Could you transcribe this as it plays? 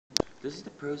This is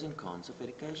the pros and cons of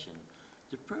education.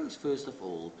 The pros, first of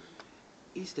all,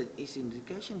 is that in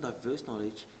education diverse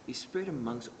knowledge is spread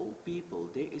amongst all people.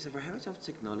 There is a variety of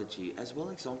technology as well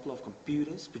example of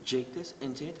computers, projectors,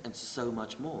 internet and so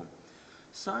much more.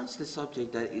 Science, the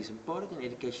subject that is imparted in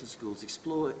education schools,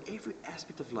 explore every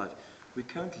aspect of life we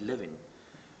currently live in.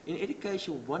 In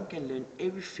education, one can learn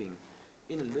everything.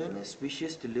 In a learner's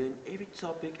wishes to learn every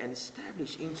topic and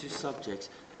establish into subjects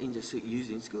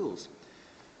used in schools.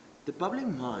 The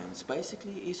bubbling minds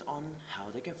basically is on how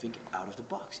they can think out of the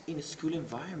box in a school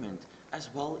environment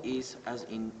as well as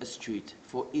in a street.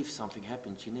 For if something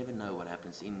happens, you never know what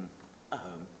happens in a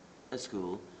home, a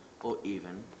school, or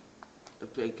even a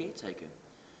caretaker.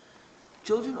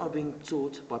 Children are being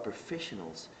taught by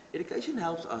professionals. Education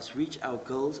helps us reach our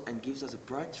goals and gives us a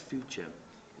bright future.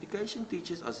 Education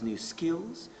teaches us new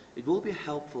skills. It will be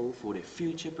helpful for their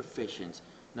future professions,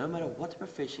 no matter what the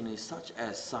profession is, such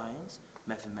as science,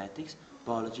 mathematics,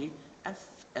 biology,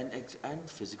 and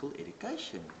physical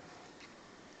education.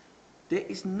 There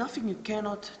is nothing you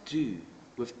cannot do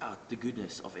without the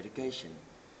goodness of education.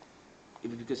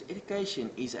 Because education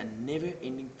is a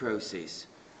never-ending process.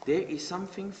 There is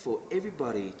something for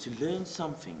everybody to learn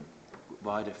something,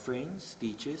 by the friends,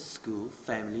 teachers, school,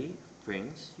 family,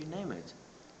 friends, you name it.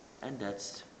 And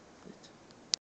that's